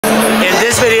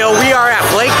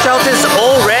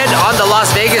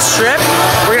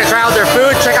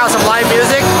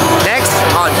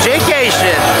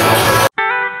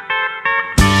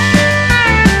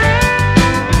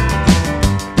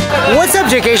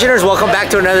Jaycationers, welcome back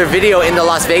to another video in the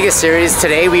Las Vegas series.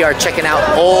 Today we are checking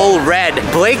out Ole Red,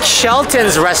 Blake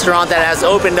Shelton's restaurant that has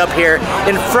opened up here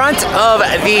in front of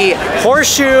the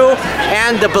Horseshoe,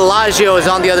 and the Bellagio is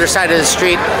on the other side of the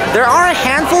street. There are a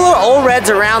handful of Ole Reds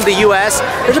around the US.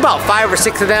 There's about 5 or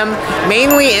 6 of them,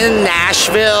 mainly in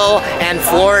Nashville and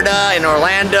Florida and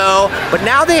Orlando, but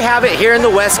now they have it here in the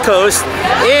West Coast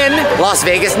in Las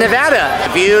Vegas, Nevada.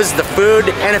 Views, the food,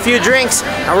 and a few drinks,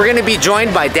 and we're gonna be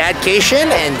joined by Dadcation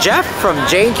and Jeff from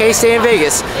Jaycation and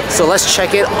Vegas. So let's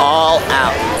check it all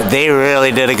out. They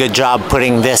really did a good job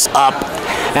putting this up,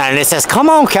 and it says, "Come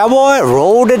on, cowboy,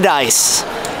 roll the dice."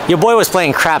 Your boy was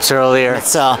playing craps earlier.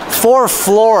 It's a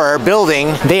 4-floor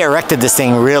building. They erected this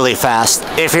thing really fast.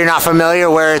 If you're not familiar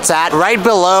where it's at, right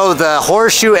below the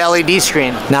Horseshoe LED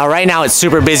screen. Now, right now it's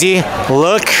super busy.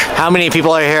 Look how many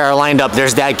people are here are lined up.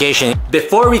 There's Dadcation.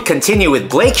 Before we continue with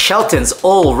Blake Shelton's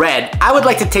Ole Red, I would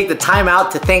like to take the time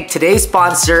out to thank today's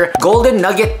sponsor, Golden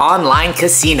Nugget Online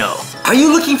Casino. Are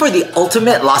you looking for the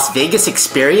ultimate Las Vegas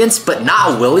experience but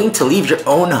not willing to leave your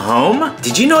own home?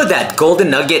 Did you know that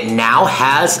Golden Nugget now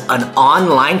has an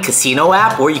online casino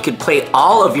app where you can play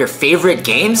all of your favorite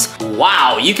games?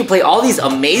 Wow, you can play all these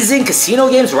amazing casino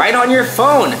games right on your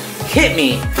phone. Hit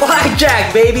me,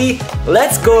 blackjack baby,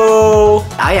 let's go.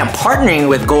 I am partnering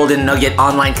with Golden Nugget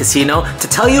Online Casino to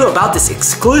tell you about this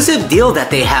exclusive deal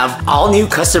that they have. All new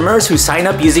customers who sign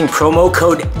up using promo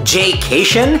code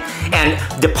Jaycation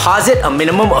and deposit a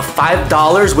minimum of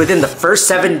 $5 within the first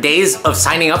 7 days of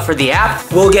signing up for the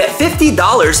app will get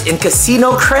 $50 in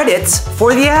casino credits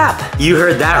for the app. You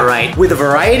heard that right. With a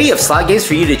variety of slot games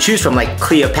for you to choose from, like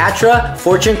Cleopatra,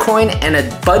 Fortune Coin, and a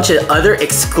bunch of other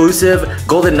exclusive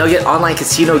Golden Nugget Online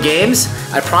Casino games,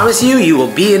 I promise you, you will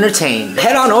be entertained.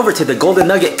 Head on over to the Golden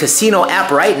Nugget Casino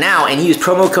app right now and use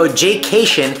promo code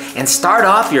Jaycation and start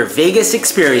off your Vegas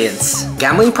experience.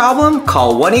 Gambling problem?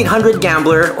 Call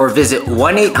 1-800-GAMBLER or visit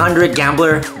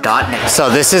 1-800-GAMBLER.net.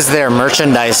 So this is their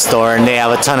merchandise store, and they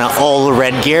have a ton of Ole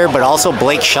Red gear, but also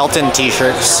Blake Shelton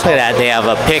t-shirts. Look at that, they have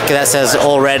a pic that says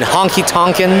Ole Red Honky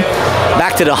Tonkin',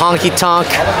 back to the honky tonk,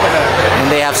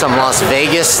 and they have some Las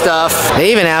Vegas stuff.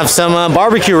 They even have some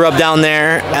barbecue rub down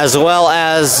there, as well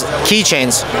as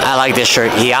keychains. I like this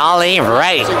shirt. Y'all ain't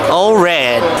right. Ole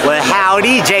Red. Well,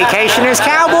 howdy, Jaycationers.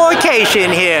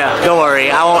 Cowboycation here. Don't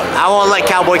worry, I won't let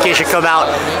Cowboycation come out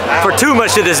for too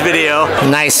much of this video.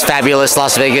 Nice, fabulous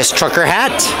Las Vegas trucker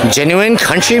hat. Genuine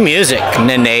country music. And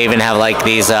then they even have like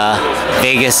these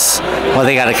Vegas, well,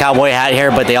 they got a cowboy hat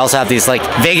here, but they also have these like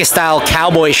Vegas style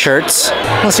cowboy shirts.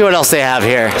 Let's see what else they have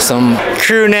here. Some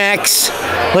crew necks.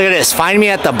 Look at this. Find me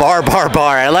at the bar.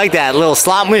 I like that little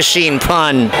slot machine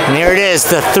pun. And here it is,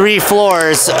 the 3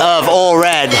 floors of Ole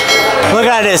Red. Look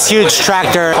at this huge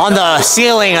tractor on the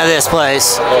ceiling of this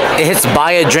place. It hits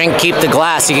buy a drink, keep the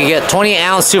glass. You can get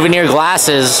 20-ounce souvenir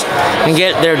glasses and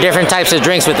get their different types of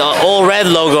drinks with the Ole Red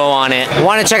logo on it.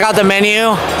 Want to check out the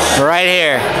menu? Right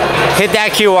here. Hit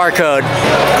that QR code.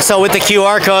 So with the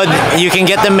QR code, you can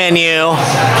get the menu,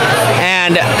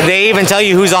 and they even tell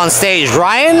you who's on stage.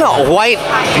 Ryan White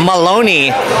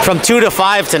Maloney from 2 to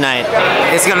 5 tonight.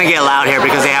 It's gonna get loud here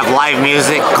because they have live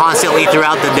music constantly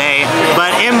throughout the day,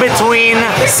 but in between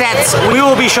sets we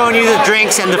will be showing you the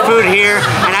drinks and the food here,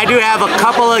 and I do have a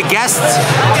couple of guests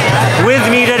with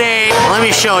me today. Let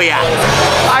me show ya.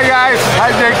 Hi guys,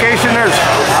 hi Jaycationers.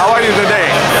 How are you today?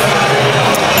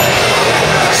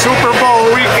 Super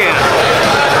Bowl weekend.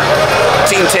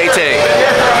 Team Tay-Tay.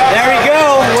 There we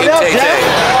go. What Team up, Tay-Tay. Jeff?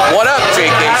 What up,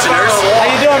 Jaycationers? How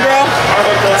you doing, bro?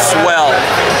 Swell.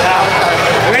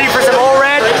 Ready for some Ole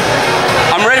Red?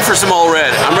 I'm ready for some Ole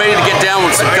Red. I'm ready to get down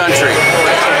with some country.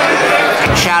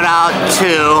 Shout out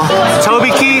to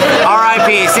Toby Keith,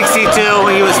 RIP, 62.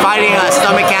 He was fighting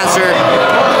stomach cancer.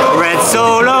 Red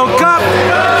Solo Cup,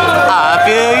 I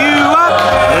fill you up.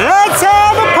 Let's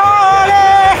have a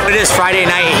party. It is Friday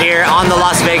night here on the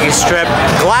Las Vegas Strip.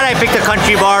 Glad I picked a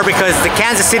country bar because the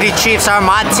Kansas City Chiefs are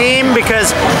my team,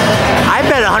 because I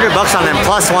bet $100 on them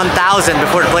plus 1,000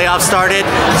 before the playoffs started.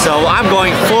 So I'm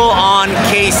going full on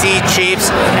KC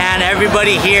Chiefs, and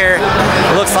everybody here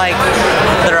looks like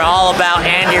they're all about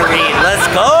Andy Reid. Let's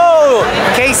go,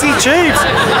 KC Chiefs.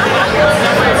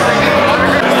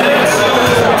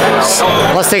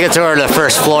 Let's take a tour of the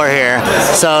first floor here.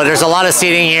 So there's a lot of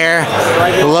seating here,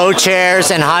 low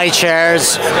chairs and high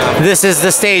chairs. This is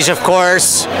the stage, of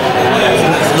course.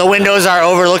 The windows are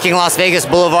overlooking Las Vegas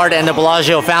Boulevard and the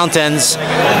Bellagio fountains.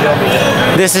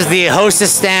 This is the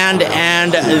hostess stand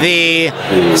and the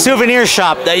souvenir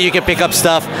shop that you can pick up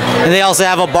stuff. And they also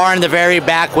have a bar in the very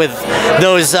back with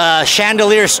those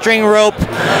chandelier string rope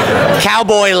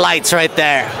cowboy lights right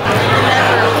there.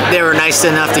 they were nice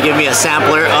enough to give me a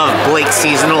sampler of Blake's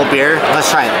seasonal beer.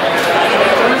 Let's try it.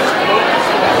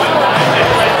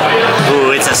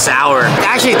 Ooh, it's a sour. It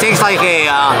actually tastes like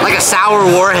a sour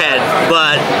warhead,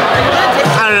 but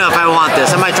I don't know if I want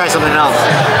this. I might try something else.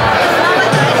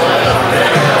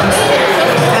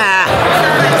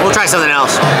 We'll try something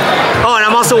else. Oh, and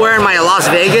I'm also wearing my Las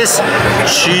Vegas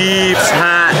Chiefs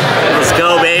hat. Let's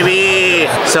go, baby.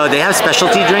 So they have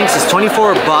specialty drinks. It's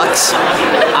 24 bucks.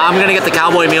 I'm gonna get the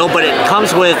cowboy meal, but it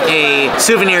comes with a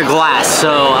souvenir glass.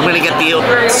 So I'm gonna get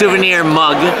the souvenir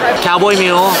mug, cowboy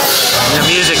meal, and the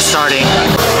music's starting.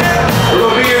 We're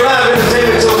gonna be here live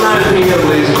entertainment until 9 p.m.,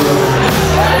 ladies and gentlemen.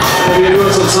 We'll be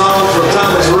doing some songs from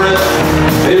Thomas Rhett,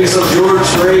 maybe some George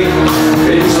Strait,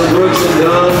 maybe some Brooks and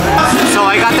Dunn. So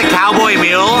I got the cowboy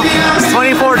meal. It's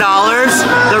 $24.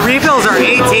 The refills are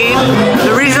 $18.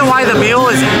 The reason why the meal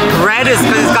is red is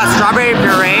because it's got strawberry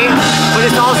puree, but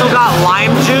it's also got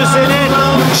lime juice in it,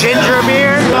 ginger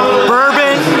beer,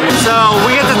 bourbon. So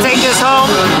we get to take this home.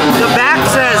 The back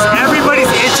says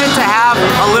everybody's itching to have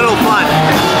a little fun.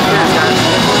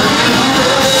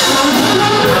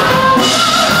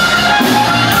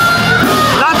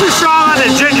 Not too strong on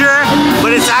the ginger,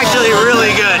 but it's actually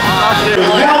really good.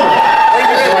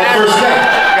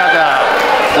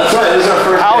 That's right, this is our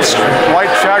first House White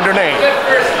Chardonnay.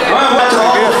 All right, to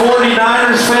all the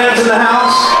 49ers fans in the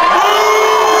house.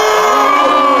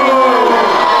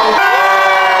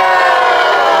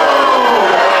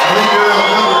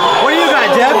 What do you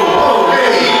got, Jeff?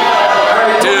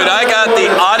 Dude, I got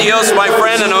the adios, my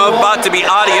friend, and I'm about to be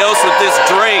adios with this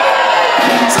drink.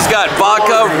 This has got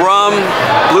vodka, rum,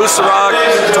 blue Ciroc,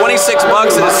 26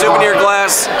 bucks in a souvenir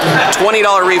glass, $20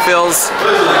 refills.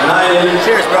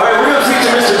 Cheers, bro. All right, we're going to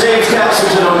feature Mr. James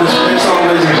Castleton on this next song,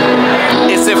 ladies and gentlemen.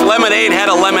 It's if lemonade had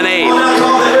a lemonade.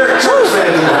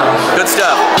 Good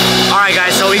stuff. Alright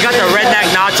guys, so we got the redneck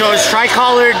nachos,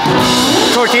 tri-colored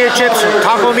tortilla chips,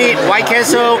 taco meat, white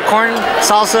queso, corn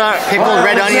salsa, pickled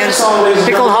red onions,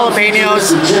 pickled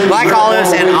jalapenos, black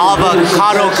olives, and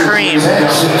avocado cream.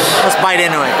 Let's bite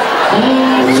into it.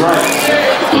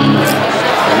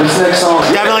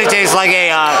 Definitely tastes like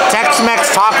a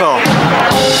Tex-Mex taco.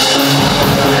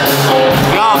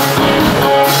 Yum.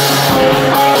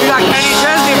 We got Kenny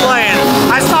Chesney playing.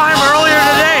 I saw him earlier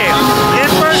today. In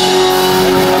person.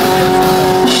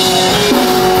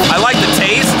 I like the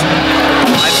taste.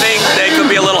 I think they could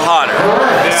be a little hotter.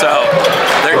 So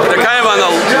they're kind of on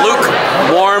the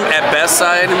lukewarm at best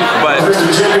side, but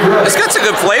it's got some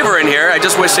good flavor in here. I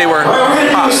just wish they were hot.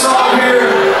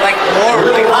 Like more,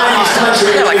 like hot.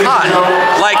 Yeah, like hot.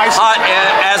 Like hot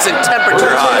as in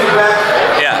temperature hot.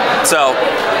 Yeah, so.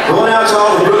 Going out to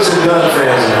all the Brooks and Dunn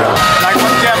fans now. Like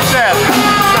what Jeff said,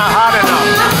 it's not hot enough.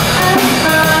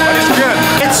 But it's good.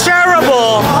 It's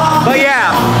shareable, but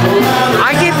yeah.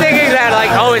 I keep thinking that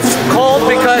like, oh, it's cold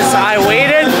because I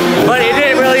waited, but it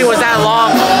didn't really was that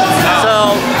long.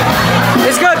 So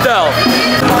it's good though.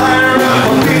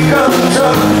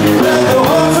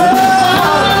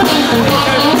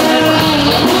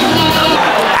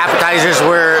 Appetizers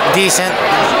were decent,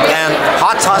 and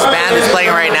Hot Sauce Band is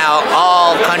playing right now,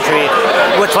 all country.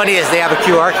 What's funny is they have a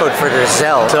QR code for their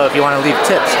Zelle, so if you want to leave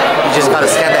tips, you just gotta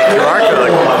scan that QR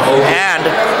code, and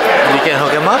you can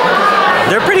hook them up.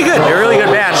 They're pretty good, they're a really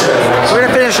good band. We're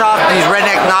gonna finish off these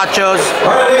redneck nachos.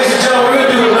 All right, ladies and gentlemen, we're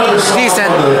going to do another song.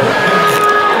 Decent.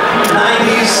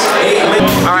 90s,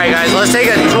 8 Alright guys, let's take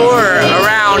a tour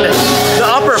around the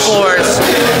upper floors.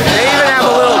 They even have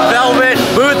a little velvet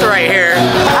booth right here.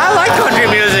 I like country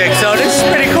music, so this is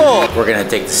pretty cool. We're gonna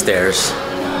take the stairs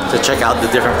to check out the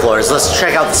different floors. Let's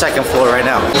check out the second floor right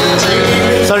now.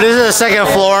 So this is the second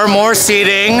floor, more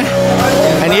seating.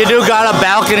 And you do got a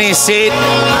balcony seat.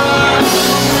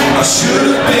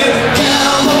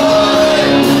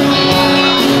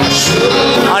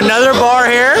 Another bar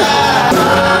here.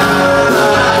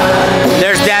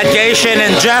 There's Dadcation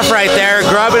and Jeff right there,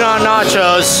 grubbing on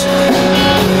nachos.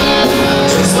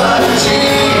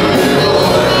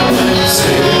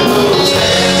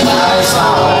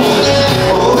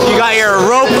 You got your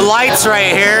rope lights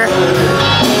right here.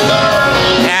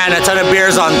 And a ton of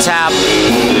beers on tap.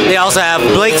 They also have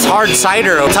Blake's Hard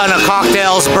Cider, a ton of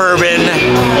cocktails, bourbon,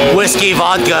 whiskey,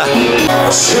 vodka.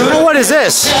 Oh, what is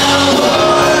this?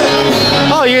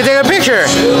 Oh, you can take a picture.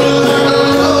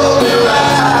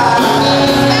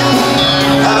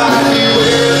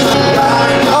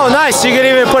 Oh, nice. You can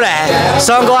even put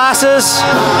sunglasses,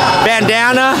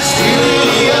 bandana,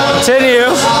 continue.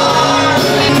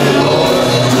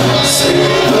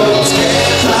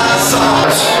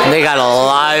 They got a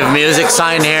live music music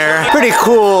sign here. Pretty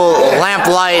cool lamp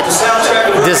light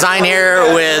design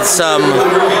here with some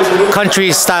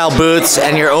country style booths,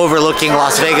 and you're overlooking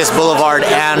Las Vegas Boulevard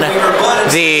and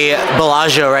the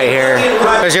Bellagio right here.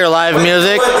 There's your live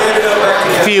music,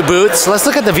 a few booths. Let's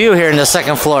look at the view here in the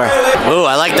second floor. Ooh,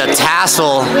 I like the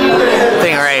tassel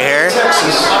thing right here.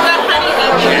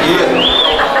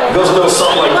 Goes a little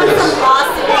something like this.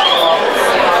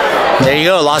 There you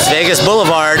go, Las Vegas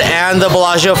Boulevard and the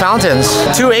Bellagio fountains.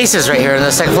 Two aces right here in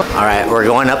the second floor. All right, we're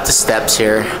going up the steps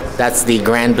here. That's the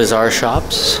Grand Bazaar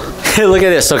shops. Look at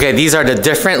this. Okay, these are the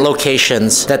different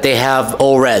locations that they have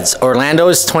Ole Reds. Orlando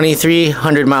is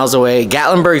 2,300 miles away.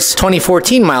 Gatlinburg's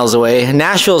 2,014 miles away.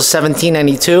 Nashville's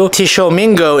 1,792.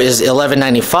 Tishomingo is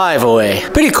 1,195 away.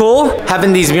 Pretty cool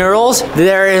having these murals.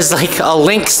 There is like a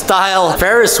Link style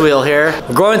Ferris wheel here.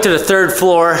 We're going to the third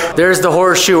floor. There's the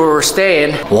horseshoe where we're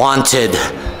staying. Wanted,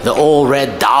 the Ole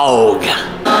Red Dog.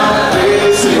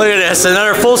 Look at this,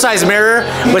 another full-size mirror,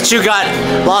 but you got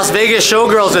Las Vegas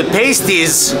showgirls with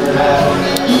pasties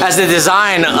as the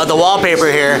design of the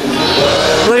wallpaper here.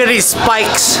 Look at these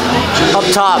spikes up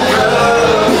top.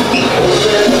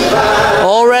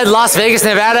 Ole Red Las Vegas,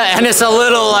 Nevada, and it's a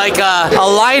little like a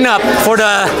lineup for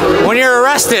when you're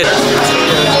arrested.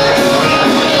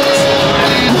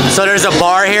 So there's a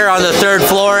bar here on the third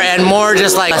floor and more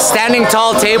just like standing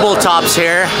tall tabletops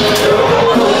here.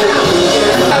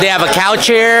 They have a couch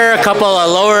here, a couple of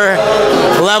lower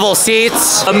level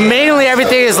seats. Mainly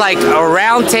everything is like a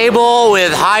round table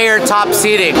with higher top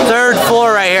seating. Third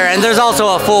floor right here, and there's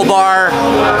also a full bar,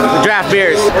 draft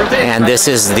beers. And this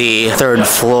is the third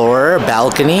floor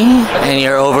balcony, and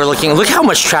you're overlooking, look how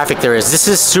much traffic there is. This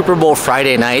is Super Bowl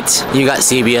Friday night. You got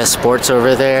CBS Sports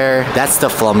over there. That's the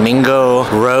Flamingo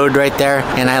Road right there.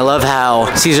 And I love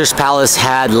how Caesar's Palace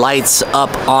had lights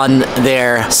up on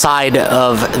their side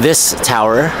of this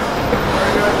tower.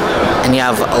 And you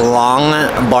have long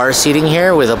bar seating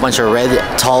here with a bunch of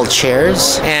red tall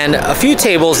chairs and a few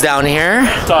tables down here.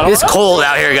 It's cold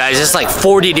out here, guys. It's like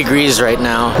 40 degrees right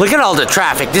now. Look at all the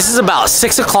traffic. This is about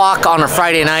 6 o'clock on a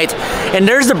Friday night, and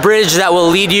there's the bridge that will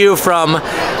lead you from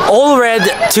Ole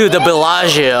Red to the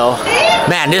Bellagio.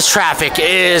 Man, this traffic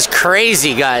is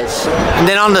crazy, guys. And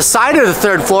then on the side of the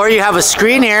third floor, you have a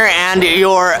screen here and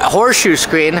your horseshoe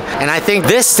screen. And I think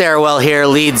this stairwell here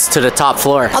leads to the top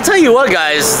floor. I'll tell you what,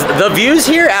 guys, the views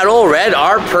here at Ole Red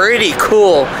are pretty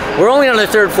cool. We're only on the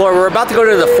third floor. We're about to go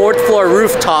to the fourth floor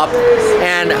rooftop,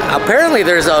 and apparently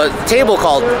there's a table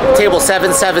called Table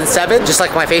 777, just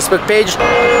like my Facebook page.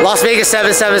 Las Vegas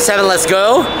 777, let's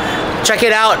go. Check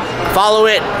it out, follow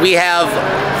it. We have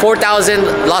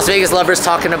 4,000 Las Vegas lovers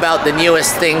talking about the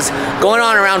newest things going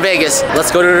on around Vegas.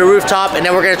 Let's go to the rooftop, and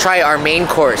then we're gonna try our main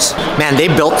course. Man, they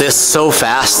built this so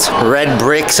fast. Red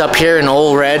bricks up here in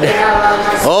Ole Red.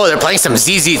 Oh, they're playing some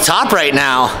ZZ Top right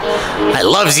now. I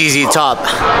love ZZ Top.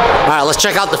 All right, let's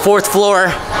check out the fourth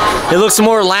floor. It looks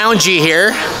more loungy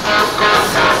here.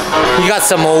 You got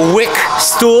some wick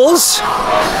stools,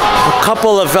 a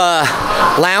couple of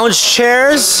lounge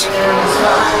chairs,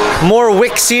 more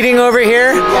wick seating over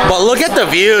here. But look at the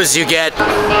views you get.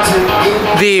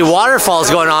 The waterfall's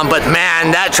going on, but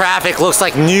man, that traffic looks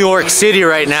like New York City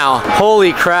right now.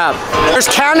 Holy crap. There's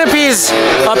canopies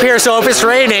up here, so if it's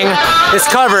raining, it's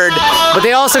covered. But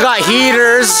they also got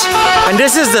heaters, and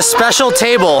this is the special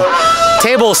table.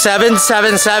 Table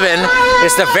 777.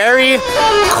 It's the very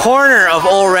corner of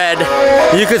Ole Red.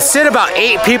 You could sit about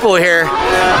 8 people here,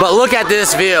 but look at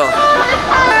this view.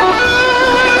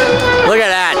 Look at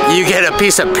that. You get a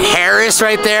piece of Paris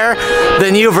right there,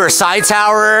 the new Versailles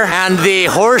Tower, and the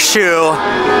horseshoe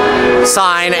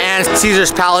sign, and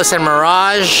Caesar's Palace and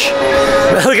Mirage.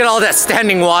 Look at all that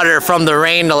standing water from the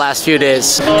rain the last few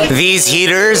days. These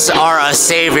heaters are a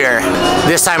savior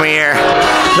this time of year.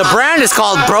 The brand is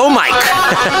called Bro Mike.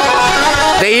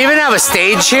 They even have a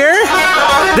stage here.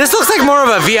 This looks like more of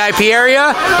a VIP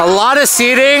area. A lot of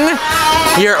seating.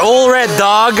 Your Ole Red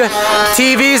Dog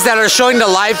TVs that are showing the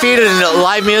live feed and the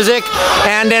live music.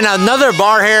 And then another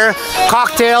bar here.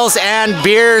 Cocktails and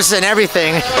beers and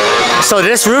everything. So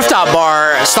this rooftop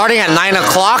bar, starting at 9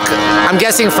 o'clock, I'm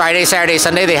guessing Friday, Saturday,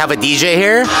 Sunday, they have a DJ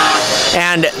here.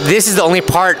 And this is the only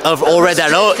part of Ole Red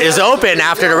that is open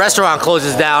after the restaurant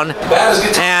closes down.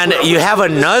 And you have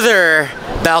another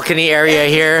balcony area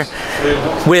here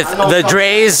with the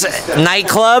Dre's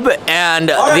nightclub and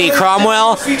the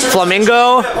Cromwell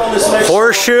Flamingo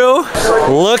Horseshoe.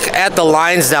 Look at the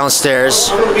lines downstairs.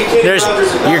 There's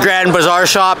your Grand Bazaar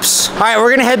shops. All right,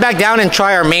 we're gonna head back down and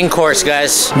try our main course,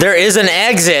 guys. There is an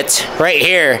exit right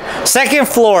here. Second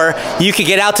floor, you could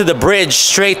get out to the bridge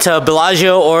straight to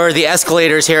Bellagio or the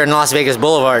escalators here in Las Vegas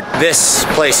Boulevard. This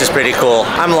place is pretty cool.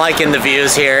 I'm liking the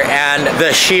views here, and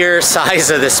the sheer size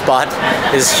of this spot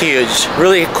is huge.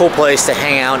 Really cool place to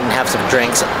hang out and have some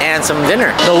drinks and some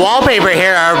dinner. The wallpaper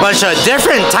here are a bunch of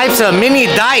different types of mini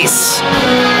dice.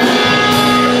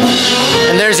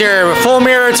 And there's your full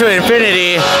mirror to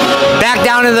infinity. Back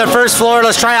down to the first floor,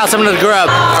 let's try out some of the grub.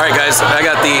 All right, guys, I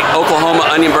got the Oklahoma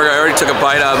onion burger. I already took a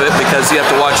bite out of it because you have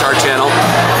to watch our channel.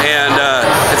 And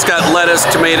it's got lettuce,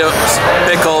 tomatoes,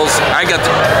 pickles. I got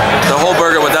the whole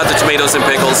burger without the tomatoes and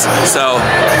pickles. So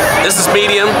this is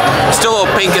medium, still a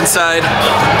little pink inside.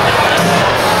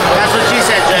 That's what she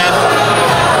said, Jeff.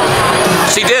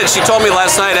 She did. She told me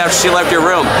last night after she left your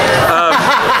room.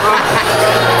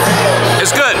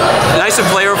 It's good. Nice and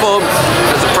flavorful.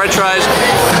 There's the french fries.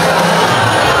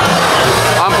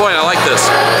 On point. I like this.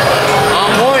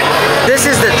 On point. This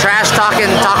is the trash talking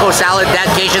taco salad.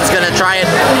 Dadacation's gonna try it.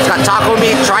 It's got taco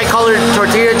meat, tricolored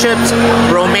tortilla chips,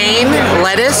 romaine,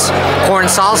 lettuce, corn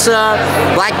salsa,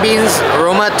 black beans,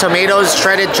 aroma, tomatoes,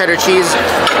 shredded cheddar cheese,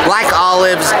 black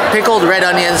olives, pickled red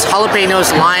onions,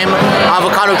 jalapenos, lime,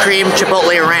 avocado cream,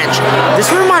 chipotle ranch.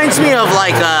 This reminds me of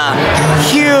like a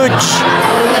huge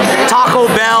Taco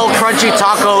Bell crunchy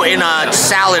taco in a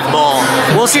salad bowl.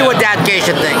 We'll see what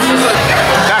Dadacation thinks.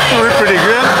 It's actually pretty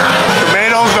good.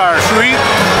 Tomatoes are sweet.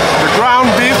 The ground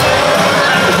beef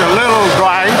is a little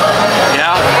dry.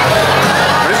 Yeah.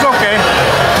 But it's okay.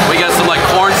 We got some like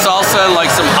corn salsa, like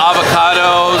some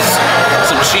avocados,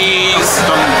 some cheese.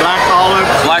 Some black olives.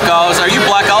 Black olives. Are you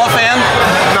black olive fan?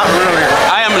 Not really.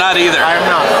 I am not either. I am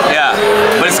not. Yeah.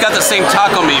 But it's got the same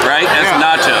taco meat, right? As Yeah.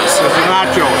 nachos. It's the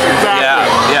nachos. Exactly. Yeah,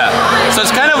 yeah. So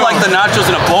it's kind of like the nachos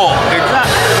in a bowl.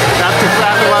 Exactly. That's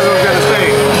exactly what I was going to say.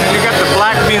 And you got the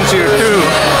black beans here too,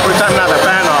 which I'm not a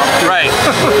fan of. Right.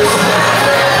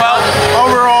 Well,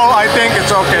 Overall, I think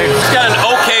it's okay. it's got an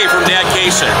okay from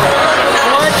Dadacation.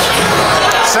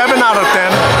 7 out of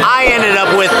 10. I ended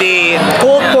up with the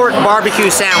pulled pork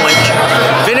barbecue sandwich,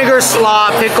 vinegar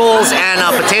slaw, pickles, and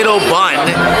a potato bun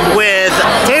with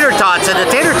tater tots, and the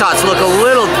tater tots look a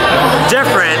little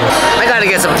different. I gotta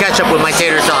get some ketchup with my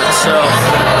tater tots, so.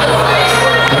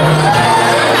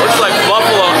 Looks like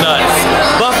buffalo nuts.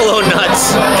 Buffalo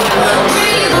nuts.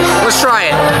 Let's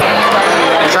try it.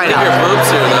 Try it Your out. boobs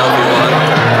here though if you want.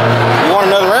 You want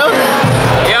another round?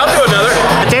 Yeah, I'll do another.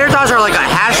 The tater tots are like a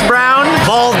hash brown,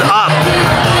 balled up.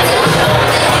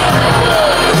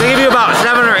 They give you about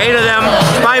 7 or 8 of them.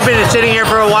 It's probably been sitting here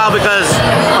for a while because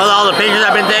of all the pictures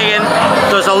I've been taking.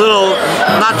 So it's a little,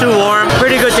 not too warm.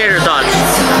 Pretty good tater tots.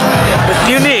 It's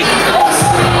unique.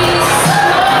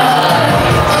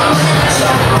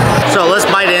 So let's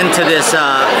bite into this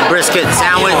brisket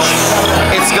sandwich.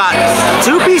 It's got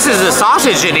 2 pieces of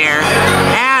sausage in here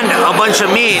and a bunch of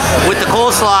meat with the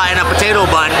coleslaw and a potato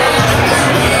bun.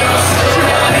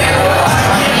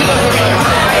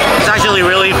 It's actually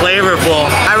really flavorful.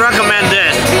 I recommend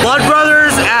this. Blood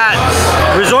Brothers at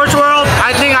Resorts World,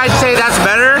 I think I'd say that's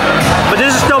better, but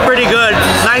this is still pretty good.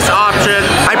 Nice option.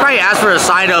 I'd probably ask for a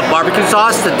side of barbecue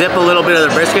sauce to dip a little bit of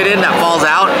the brisket in that falls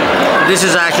out. This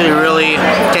is actually really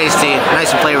tasty,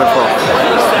 nice and flavorful.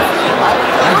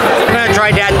 I'm gonna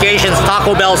try Dadacation's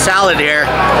Taco Bell salad here.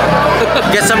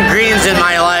 Get some greens in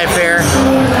my life here.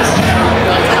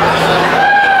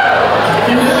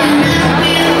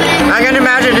 I can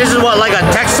imagine this is what like a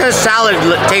Texas salad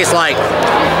tastes like.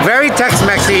 Very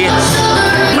Tex-Mexy.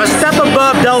 A step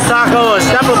above Del Taco, a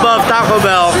step above Taco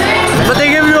Bell. But they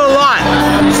give you a lot.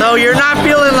 So you're not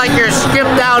feeling like you're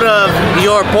skipped out of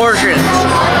your portions.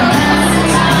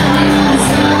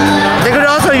 They could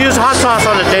also use hot sauce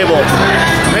on the table.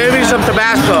 Maybe some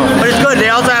Tabasco. But it's good. They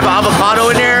also have avocado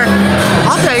in there.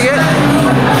 I'll take it.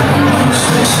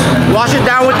 Wash it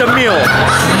down with the meal.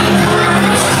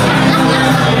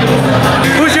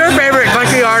 Who's your favorite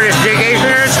country artist,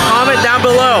 Jaycationers? Comment down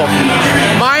below.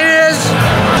 Mine is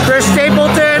Chris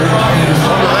Stapleton.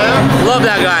 Love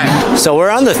that guy. So we're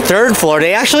on the 3rd floor.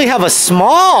 They actually have a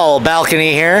small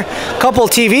balcony here, couple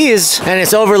TVs, and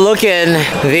it's overlooking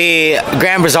the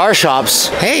Grand Bazaar shops.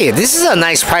 Hey, this is a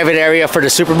nice private area for the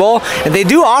Super Bowl, and they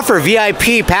do offer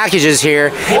VIP packages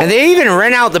here, and they even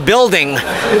rent out the building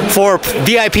for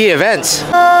VIP events.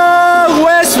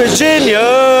 West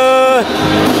Virginia,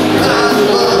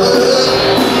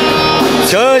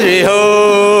 country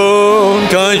home,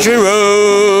 country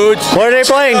road. What are they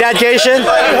playing, Dadcation?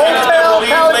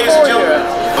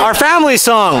 Our family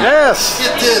song. Yes.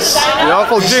 The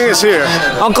Uncle Jing is here.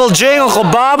 Uncle Jing, Uncle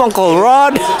Bob, Uncle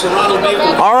Rod.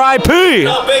 R.I.P.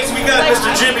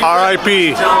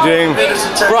 R.I.P. Jing.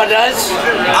 Brothers.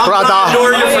 Brother.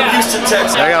 Doria from Houston,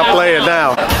 Texas. I gotta play it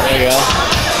now. There you go.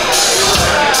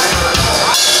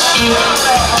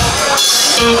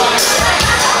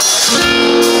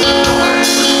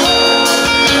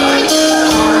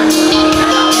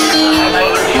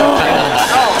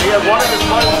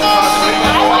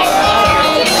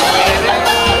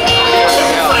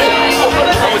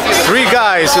 3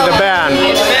 guys in the band.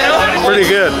 Pretty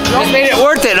good. Just made it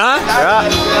worth it, huh? Yeah.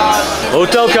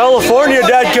 Hotel California,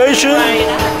 Dadcation.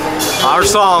 Our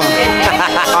song.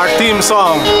 Our theme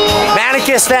song.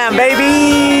 Manicus fam,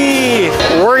 baby!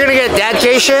 We're gonna get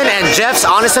Dadcation and Jeff's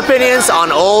honest opinions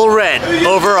on Ole Red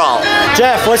overall.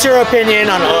 Jeff, what's your opinion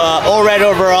on Ole Red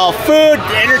overall? Food,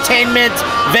 entertainment,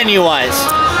 venue-wise?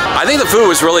 I think the food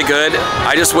was really good.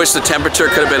 I just wish the temperature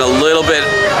could have been a little bit,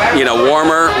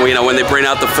 warmer, when they bring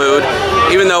out the food.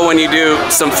 Even though when you do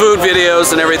some food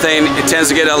videos and everything, it tends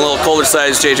to get on a little colder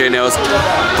side, as JJ knows.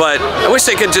 But I wish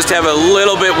they could just have a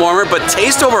little bit warmer, but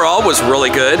taste overall was really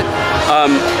good.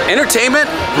 Entertainment,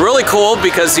 really cool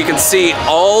because you can see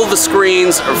all the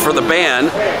screens for the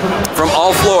band from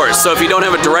all floors. So if you don't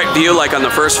have a direct view like on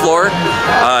the first floor,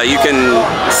 you can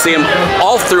see them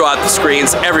all throughout the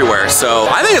screens everywhere. So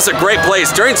I think it's a great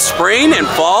place. During spring and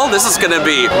fall, this is going to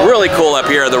be really cool up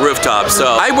here at the rooftop. So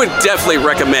I would definitely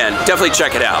recommend. Definitely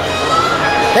check it out.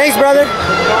 Thanks, brother.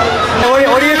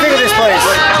 What do you think of this place?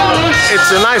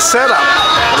 It's a nice setup.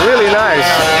 Really nice.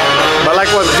 But like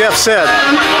what Jeff said,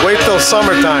 wait till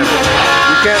summertime.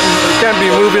 You can't be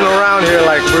moving around here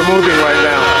like we're moving right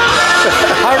now.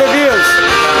 How are the views?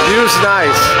 View's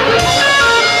nice.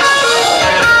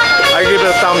 I give it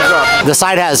a thumbs up. The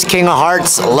side has King of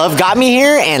Hearts, Love Got Me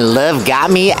Here, and Love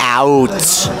Got Me Out.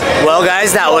 Well,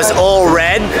 guys, that was Ole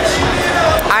Red.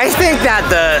 I think that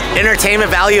the entertainment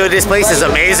value of this place is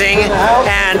amazing,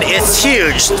 and it's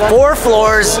huge. 4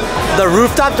 floors. The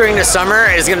rooftop during the summer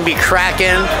is going to be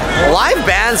cracking. Live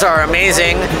bands are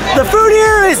amazing. The food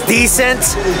here is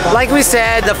decent. Like we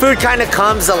said, the food kind of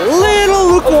comes a little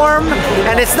lukewarm,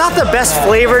 and it's not the best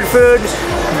flavored food.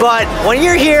 But when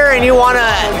you're here and you want to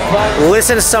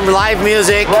listen to some live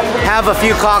music, have a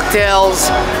few cocktails,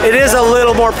 it is a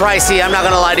little more pricey, I'm not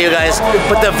going to lie to you guys.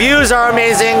 But the views are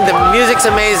amazing, the music's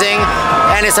amazing,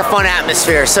 and it's a fun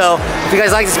atmosphere. So if you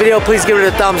guys like this video, please give it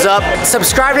a thumbs up.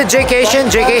 Subscribe to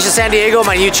Jaycation San Diego,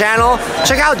 my new channel.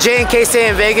 Check out J&K Stay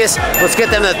in Vegas. Let's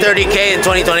get them to 30K in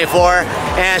 2024.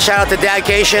 And shout out to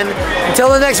Dadcation. Until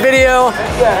the next video,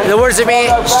 in the words of me,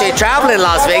 stay traveling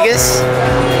Las Vegas.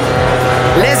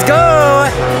 Let's go!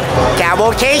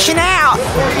 Cowboycation out!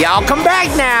 Y'all come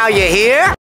back now, you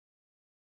hear?